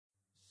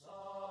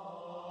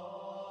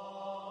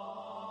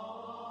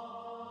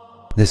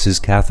This is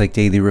Catholic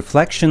Daily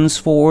Reflections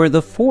for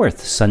the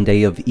fourth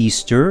Sunday of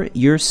Easter,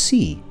 Year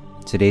C.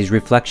 Today's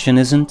reflection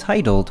is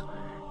entitled,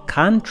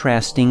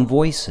 Contrasting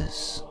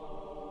Voices.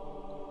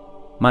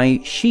 My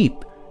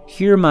sheep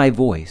hear my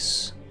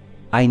voice.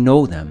 I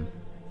know them,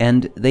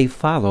 and they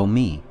follow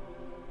me.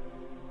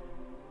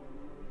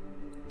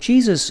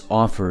 Jesus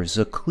offers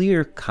a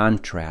clear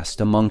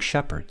contrast among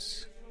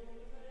shepherds.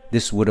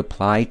 This would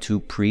apply to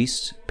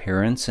priests,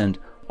 parents, and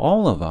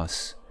all of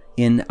us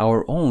in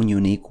our own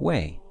unique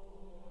way.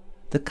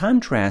 The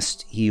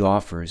contrast he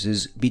offers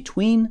is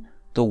between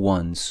the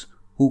ones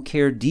who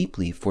care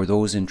deeply for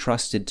those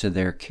entrusted to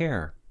their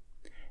care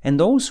and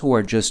those who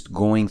are just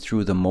going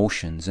through the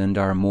motions and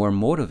are more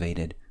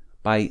motivated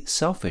by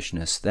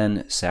selfishness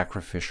than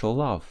sacrificial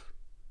love.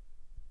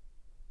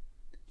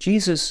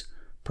 Jesus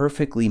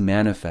perfectly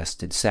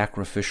manifested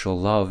sacrificial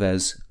love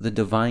as the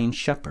divine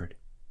shepherd.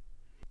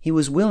 He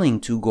was willing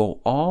to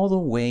go all the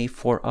way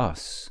for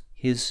us,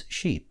 his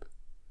sheep.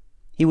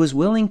 He was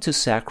willing to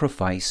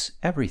sacrifice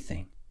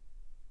everything.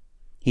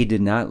 He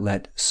did not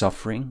let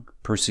suffering,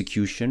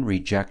 persecution,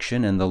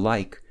 rejection, and the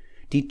like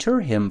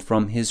deter him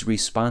from his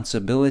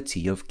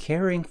responsibility of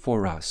caring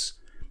for us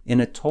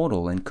in a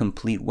total and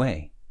complete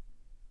way.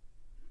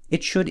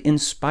 It should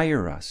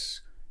inspire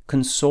us,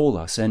 console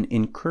us, and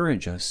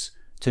encourage us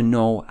to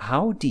know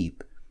how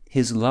deep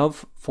his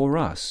love for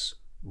us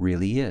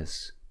really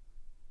is.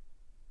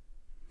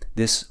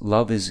 This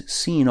love is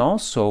seen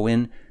also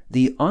in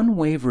the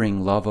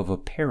unwavering love of a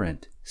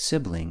parent,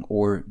 sibling,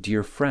 or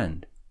dear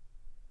friend.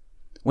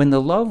 When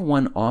the love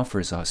one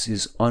offers us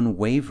is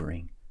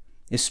unwavering,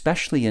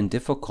 especially in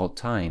difficult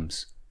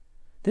times,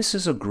 this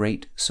is a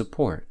great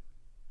support.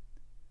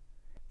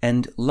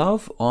 And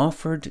love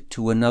offered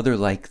to another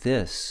like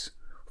this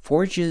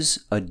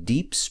forges a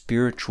deep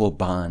spiritual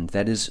bond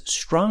that is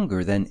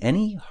stronger than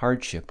any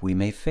hardship we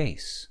may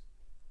face.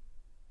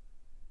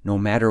 No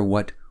matter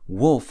what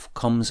wolf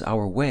comes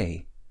our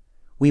way,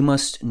 we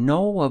must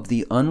know of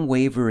the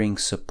unwavering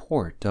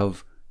support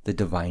of the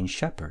divine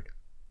shepherd.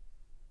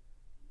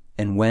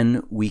 And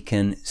when we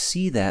can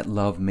see that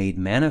love made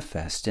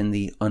manifest in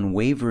the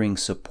unwavering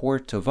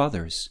support of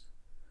others,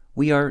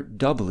 we are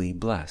doubly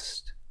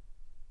blessed.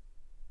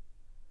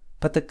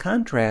 But the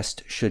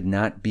contrast should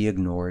not be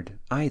ignored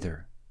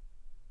either.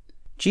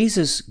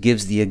 Jesus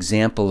gives the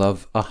example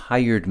of a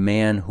hired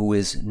man who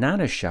is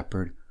not a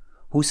shepherd,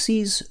 who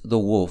sees the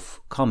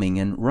wolf coming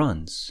and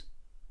runs.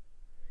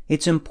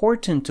 It's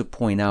important to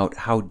point out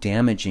how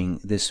damaging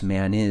this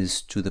man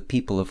is to the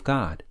people of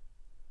God.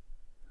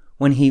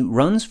 When he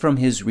runs from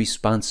his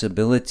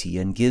responsibility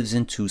and gives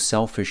into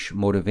selfish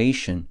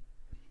motivation,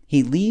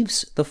 he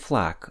leaves the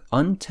flock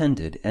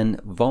untended and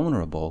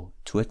vulnerable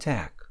to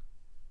attack.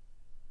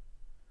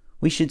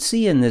 We should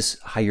see in this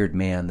hired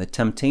man the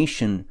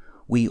temptation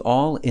we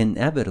all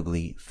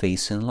inevitably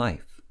face in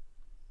life.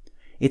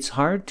 It's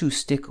hard to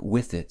stick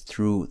with it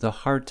through the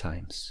hard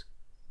times.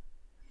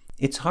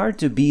 It's hard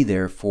to be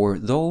there for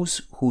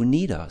those who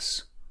need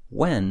us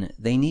when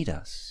they need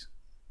us.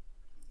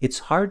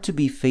 It's hard to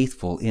be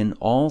faithful in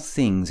all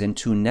things and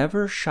to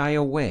never shy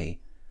away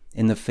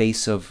in the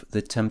face of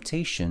the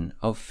temptation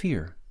of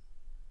fear.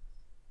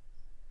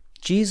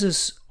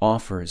 Jesus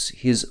offers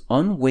his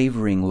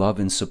unwavering love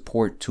and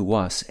support to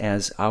us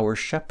as our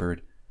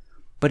shepherd,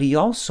 but he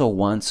also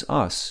wants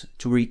us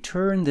to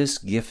return this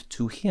gift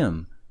to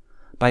him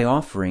by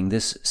offering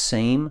this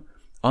same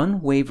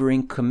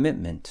unwavering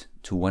commitment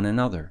to one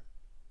another.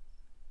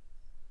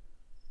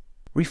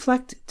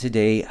 Reflect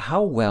today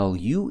how well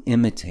you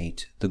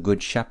imitate the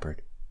Good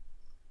Shepherd.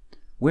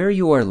 Where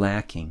you are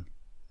lacking,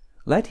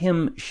 let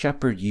him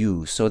shepherd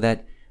you so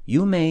that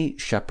you may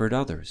shepherd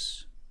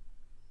others.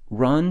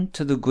 Run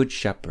to the Good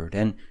Shepherd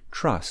and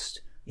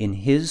trust in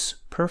his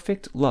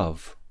perfect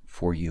love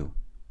for you.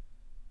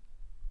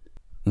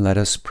 Let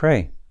us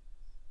pray.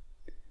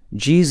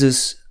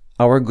 Jesus,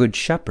 our Good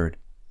Shepherd,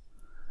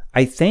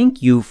 I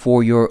thank you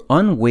for your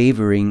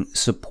unwavering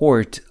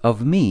support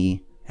of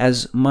me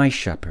as my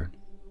shepherd.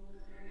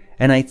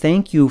 And I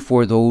thank you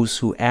for those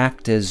who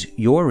act as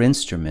your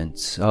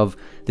instruments of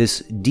this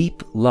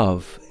deep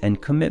love and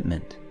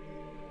commitment.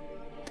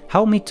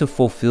 Help me to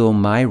fulfill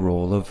my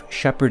role of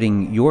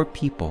shepherding your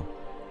people,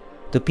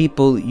 the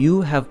people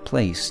you have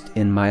placed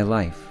in my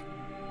life.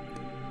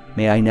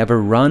 May I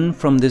never run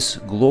from this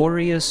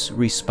glorious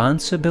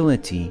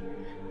responsibility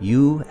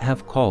you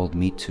have called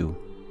me to.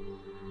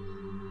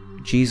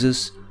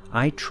 Jesus,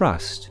 I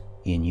trust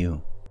in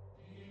you.